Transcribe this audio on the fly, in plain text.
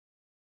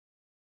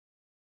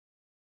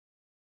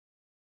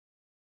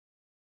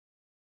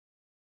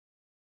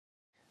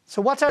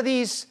So what are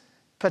these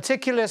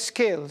particular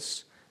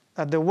skills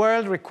that the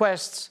world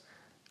requests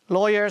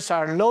lawyers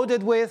are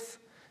loaded with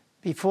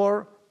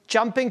before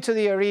jumping to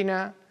the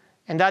arena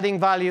and adding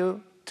value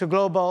to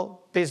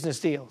global business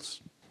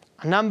deals?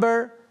 A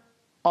number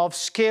of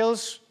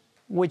skills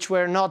which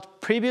were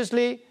not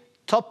previously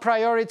top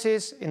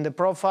priorities in the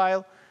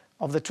profile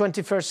of the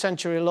 21st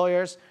century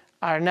lawyers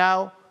are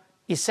now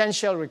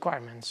essential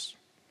requirements.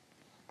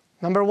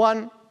 Number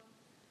one,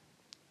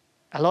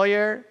 a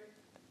lawyer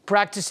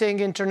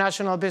practicing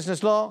international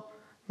business law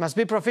must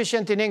be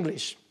proficient in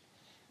English.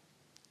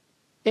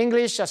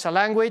 English as a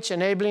language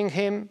enabling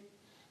him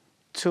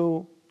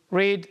to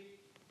read,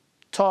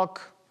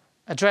 talk,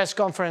 address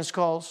conference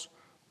calls,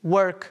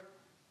 work,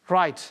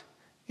 write.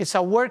 It's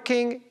a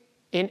working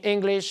in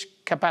English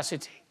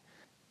capacity.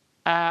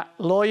 A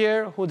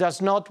lawyer who does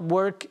not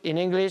work in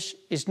English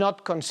is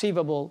not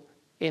conceivable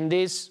in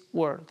this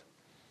world.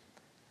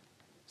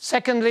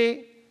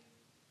 Secondly,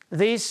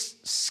 this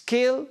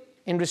skill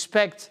in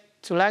respect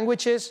to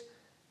languages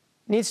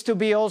needs to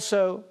be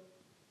also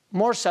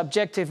more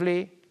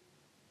subjectively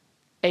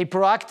a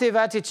proactive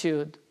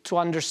attitude to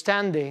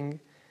understanding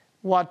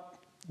what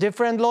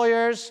different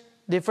lawyers,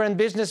 different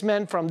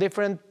businessmen from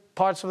different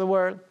parts of the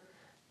world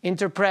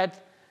interpret,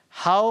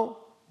 how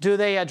do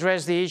they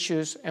address the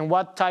issues, and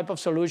what type of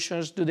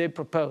solutions do they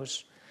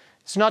propose.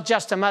 It's not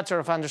just a matter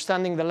of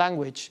understanding the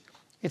language,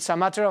 it's a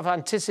matter of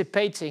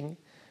anticipating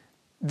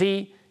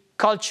the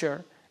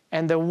culture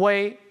and the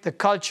way the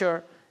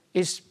culture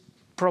is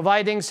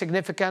providing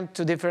significance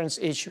to different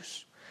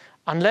issues.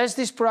 Unless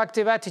this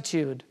proactive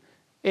attitude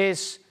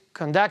is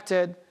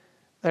conducted,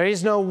 there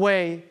is no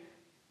way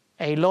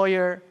a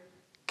lawyer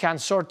can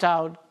sort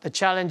out the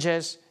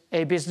challenges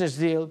a business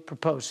deal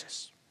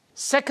proposes.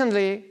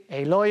 Secondly,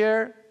 a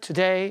lawyer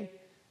today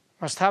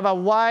must have a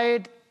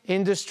wide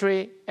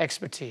industry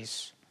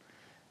expertise.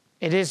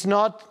 It is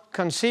not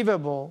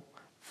conceivable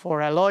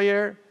for a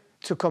lawyer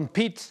to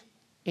compete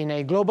in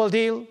a global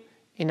deal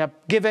in a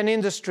given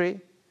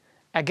industry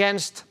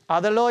against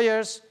other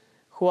lawyers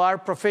who are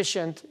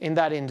proficient in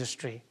that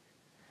industry.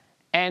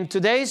 And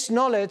today's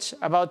knowledge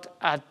about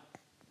a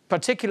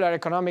particular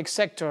economic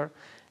sector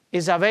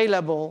is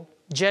available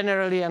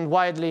generally and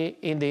widely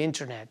in the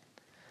internet.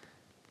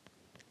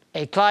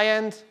 A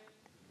client,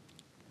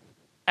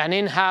 an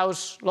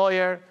in-house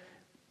lawyer,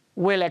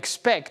 will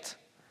expect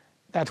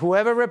that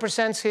whoever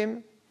represents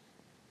him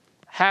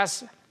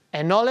has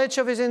a knowledge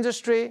of his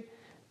industry,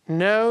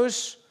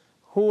 knows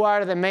who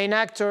are the main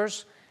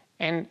actors,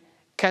 and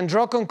can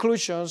draw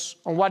conclusions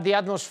on what the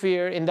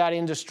atmosphere in that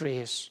industry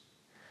is.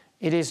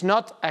 It is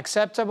not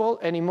acceptable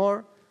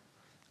anymore,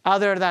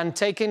 other than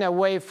taking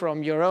away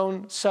from your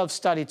own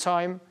self-study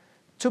time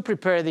to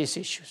prepare these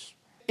issues.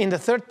 In the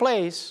third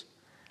place,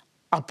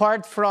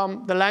 apart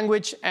from the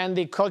language and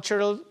the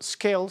cultural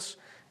skills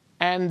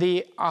and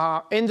the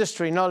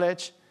industry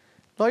knowledge,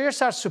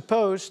 lawyers are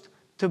supposed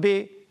to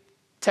be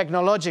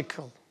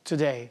technological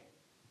today.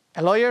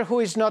 A lawyer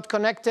who is not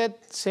connected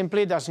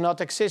simply does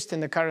not exist in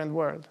the current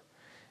world.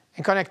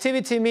 And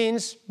connectivity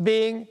means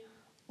being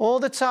all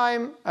the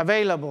time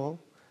available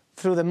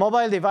through the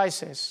mobile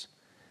devices,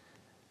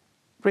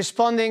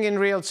 responding in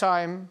real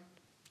time,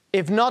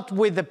 if not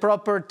with the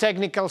proper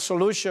technical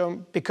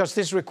solution, because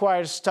this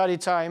requires study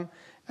time,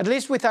 at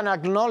least with an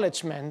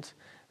acknowledgement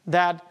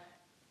that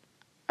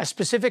a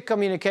specific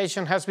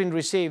communication has been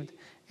received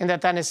and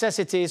that a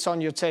necessity is on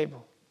your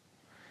table.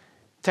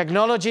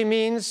 Technology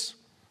means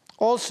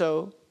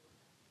also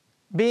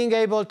being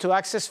able to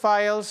access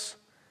files,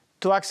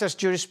 to access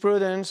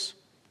jurisprudence,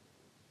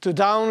 to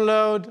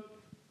download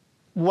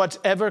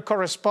whatever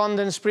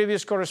correspondence,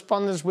 previous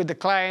correspondence with the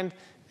client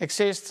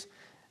exists.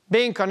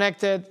 Being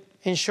connected,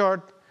 in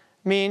short,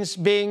 means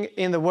being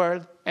in the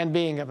world and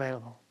being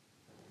available.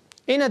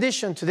 In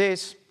addition to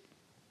this,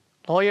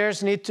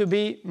 lawyers need to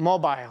be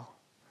mobile.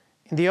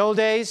 In the old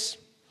days,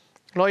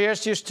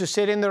 lawyers used to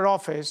sit in their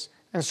office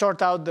and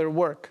sort out their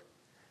work.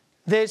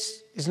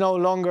 This is no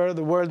longer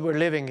the world we're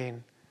living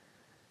in.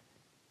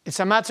 It's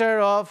a matter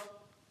of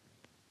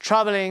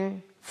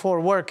traveling for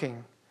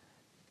working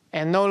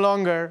and no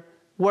longer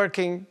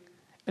working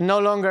and no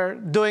longer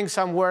doing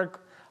some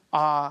work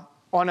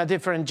on a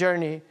different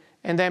journey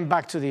and then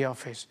back to the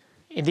office.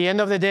 At the end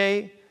of the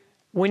day,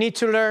 we need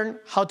to learn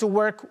how to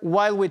work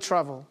while we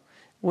travel.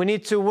 We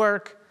need to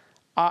work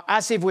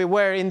as if we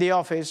were in the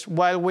office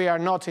while we are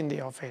not in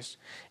the office.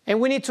 And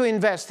we need to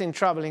invest in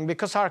traveling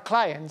because our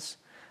clients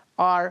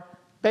are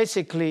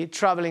basically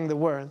traveling the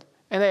world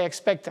and they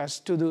expect us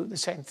to do the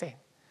same thing.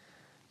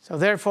 So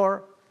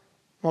therefore,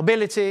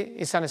 mobility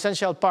is an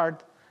essential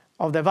part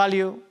of the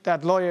value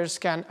that lawyers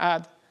can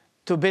add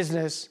to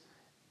business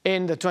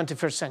in the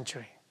 21st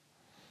century.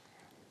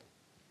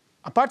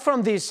 Apart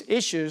from these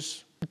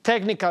issues,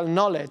 technical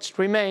knowledge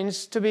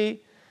remains to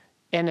be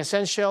an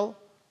essential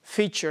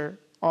feature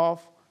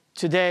of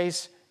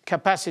today's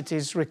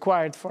capacities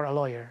required for a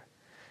lawyer.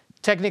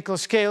 Technical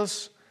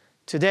skills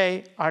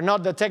today are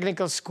not the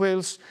technical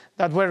skills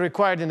that were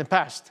required in the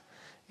past.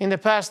 In the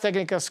past,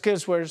 technical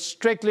skills were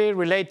strictly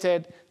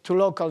related to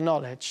local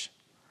knowledge.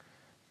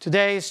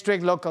 Today,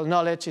 strict local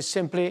knowledge is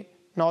simply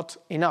not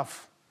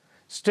enough.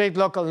 Strict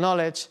local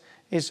knowledge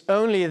is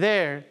only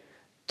there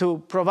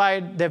to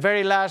provide the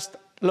very last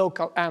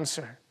local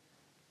answer.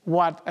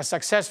 What a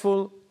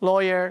successful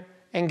lawyer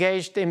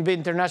engaged in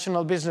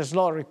international business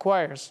law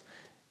requires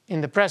in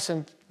the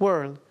present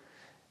world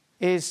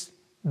is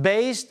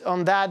based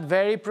on that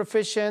very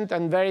proficient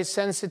and very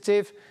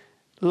sensitive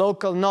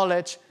local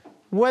knowledge,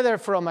 whether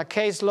from a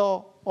case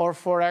law or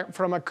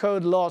from a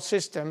code law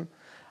system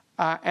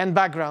and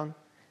background.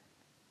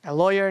 A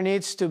lawyer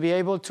needs to be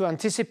able to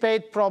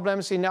anticipate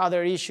problems in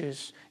other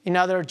issues, in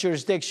other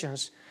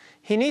jurisdictions.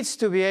 He needs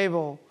to be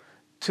able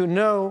to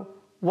know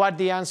what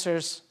the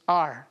answers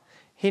are.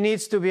 He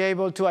needs to be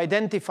able to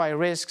identify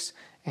risks.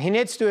 He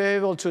needs to be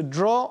able to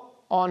draw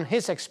on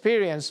his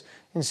experience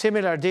in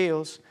similar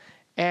deals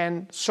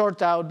and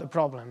sort out the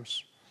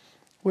problems.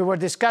 We were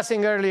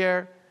discussing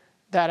earlier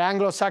that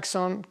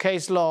Anglo-Saxon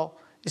case law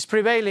is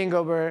prevailing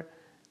over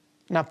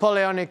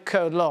Napoleonic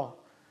code law.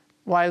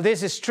 While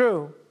this is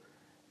true,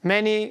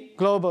 many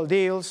global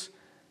deals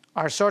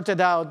are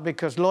sorted out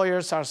because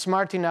lawyers are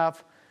smart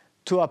enough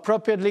to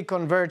appropriately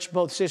converge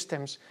both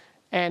systems.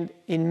 And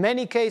in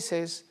many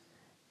cases,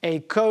 a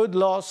code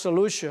law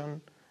solution,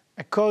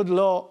 a code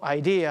law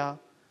idea,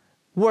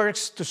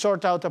 works to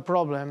sort out a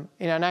problem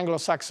in an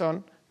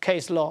Anglo-Saxon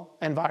case law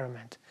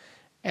environment.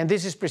 And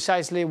this is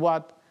precisely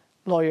what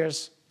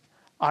lawyers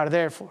are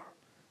there for.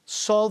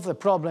 Solve the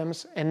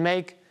problems and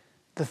make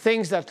the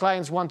things that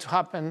clients want to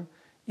happen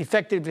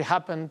effectively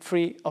happen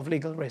free of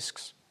legal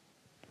risks.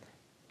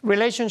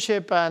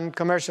 Relationship and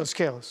commercial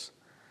skills.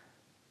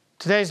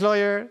 Today's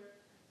lawyer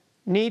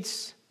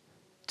needs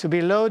to be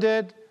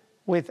loaded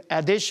with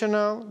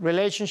additional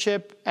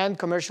relationship and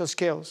commercial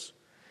skills,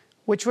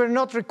 which were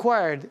not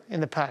required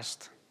in the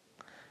past.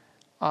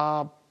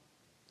 The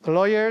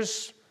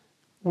lawyers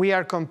we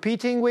are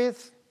competing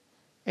with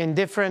in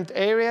different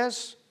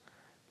areas,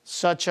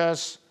 such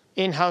as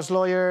in-house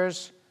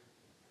lawyers,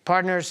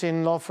 partners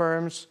in law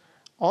firms,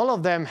 all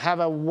of them have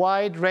a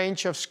wide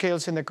range of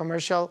skills in the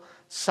commercial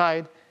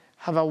side,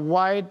 have a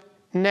wide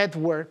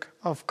network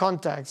of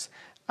contacts,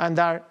 and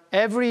are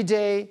every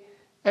day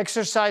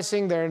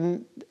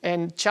exercising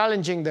and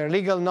challenging their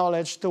legal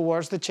knowledge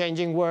towards the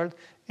changing world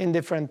in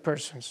different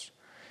persons.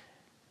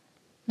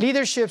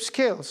 Leadership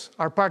skills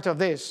are part of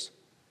this.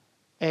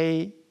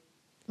 A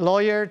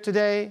lawyer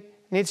today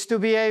needs to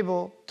be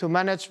able to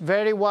manage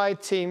very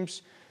wide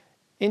teams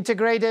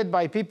integrated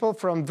by people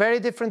from very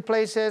different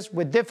places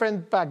with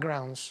different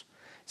backgrounds.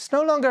 It's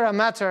no longer a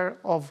matter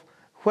of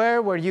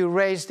where were you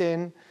raised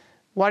in,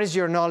 what is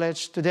your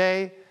knowledge.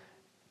 Today,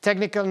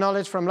 technical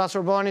knowledge from La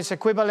Sorbonne is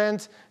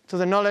equivalent to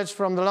the knowledge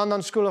from the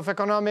London School of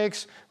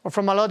Economics or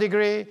from a law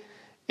degree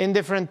in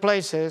different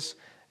places.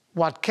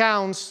 What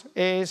counts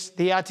is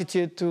the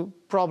attitude to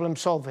problem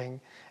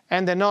solving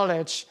and the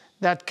knowledge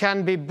that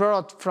can be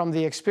brought from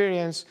the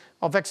experience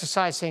of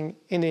exercising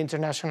in the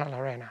international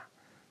arena.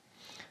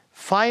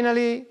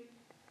 Finally,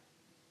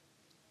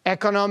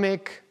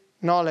 economic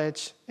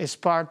knowledge is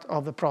part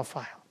of the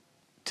profile.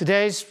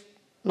 Today's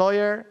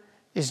lawyer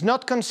is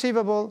not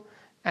conceivable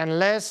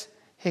unless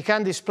he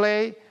can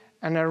display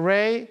an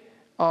array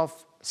of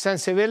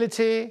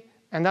sensibility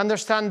and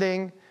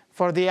understanding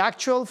for the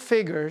actual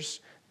figures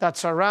that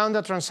surround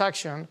a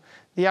transaction,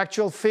 the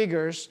actual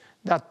figures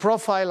that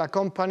profile a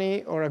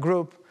company or a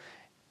group,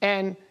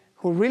 and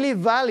who really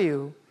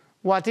value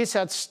what is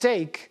at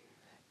stake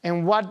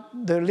and what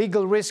the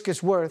legal risk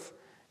is worth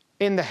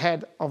in the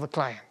head of a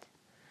client.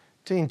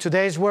 In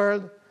today's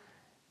world,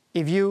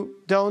 if you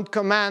don't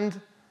command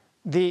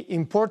the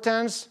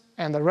importance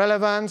and the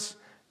relevance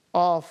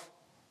of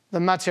the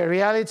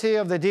materiality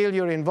of the deal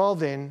you're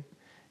involved in,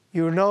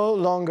 you're no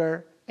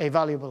longer a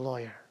valuable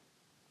lawyer.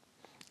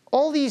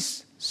 All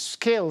these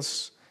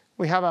skills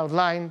we have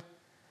outlined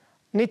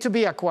need to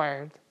be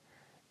acquired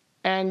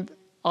and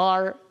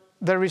are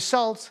the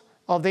result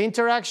of the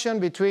interaction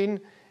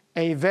between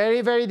a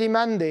very, very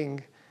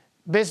demanding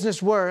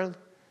business world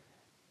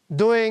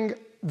doing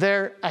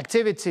their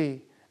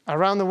activity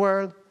around the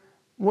world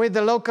with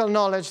the local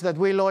knowledge that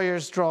we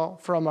lawyers draw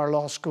from our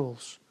law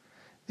schools.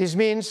 This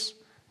means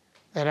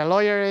that a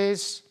lawyer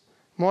is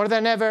more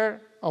than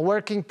ever a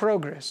work in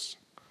progress.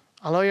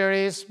 A lawyer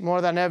is more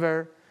than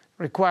ever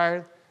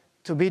required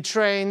to be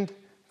trained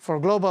for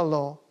global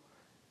law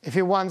if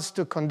he wants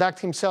to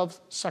conduct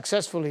himself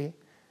successfully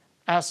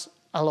as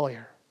a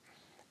lawyer.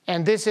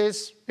 And this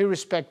is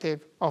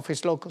irrespective of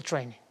his local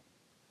training.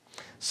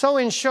 So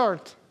in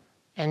short,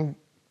 and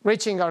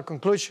reaching our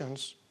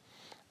conclusions,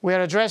 we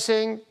are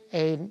addressing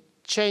a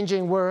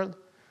changing world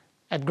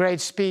at great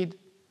speed.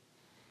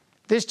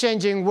 This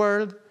changing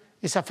world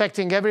is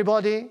affecting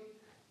everybody,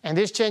 and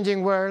this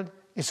changing world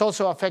is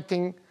also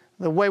affecting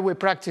the way we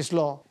practice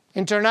law.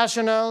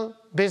 International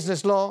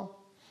business law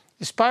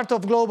is part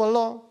of global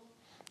law.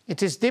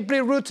 It is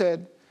deeply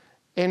rooted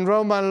in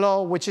Roman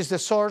law, which is the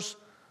source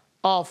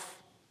of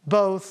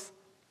both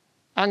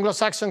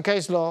Anglo-Saxon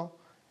case law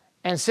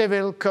and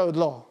civil code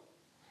law,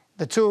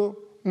 the two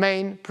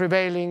main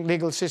prevailing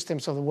legal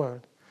systems of the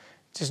world.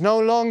 It is no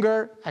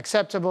longer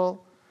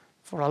acceptable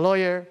for a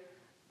lawyer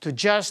to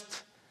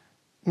just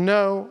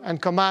know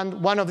and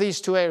command one of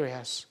these two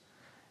areas.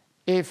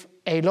 If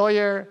a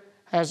lawyer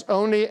has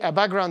only a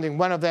background in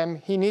one of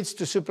them, he needs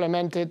to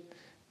supplement it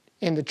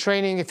in the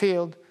training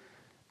field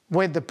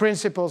with the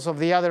principles of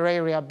the other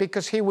area,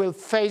 because he will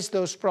face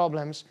those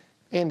problems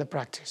in the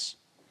practice.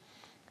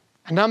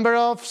 A number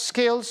of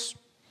skills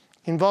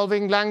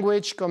involving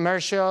language,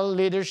 commercial,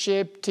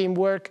 leadership,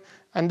 teamwork,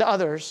 and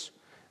others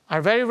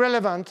are very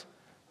relevant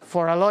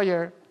for a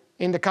lawyer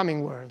in the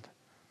coming world.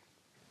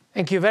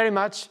 Thank you very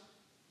much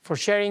for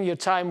sharing your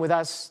time with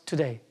us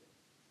today.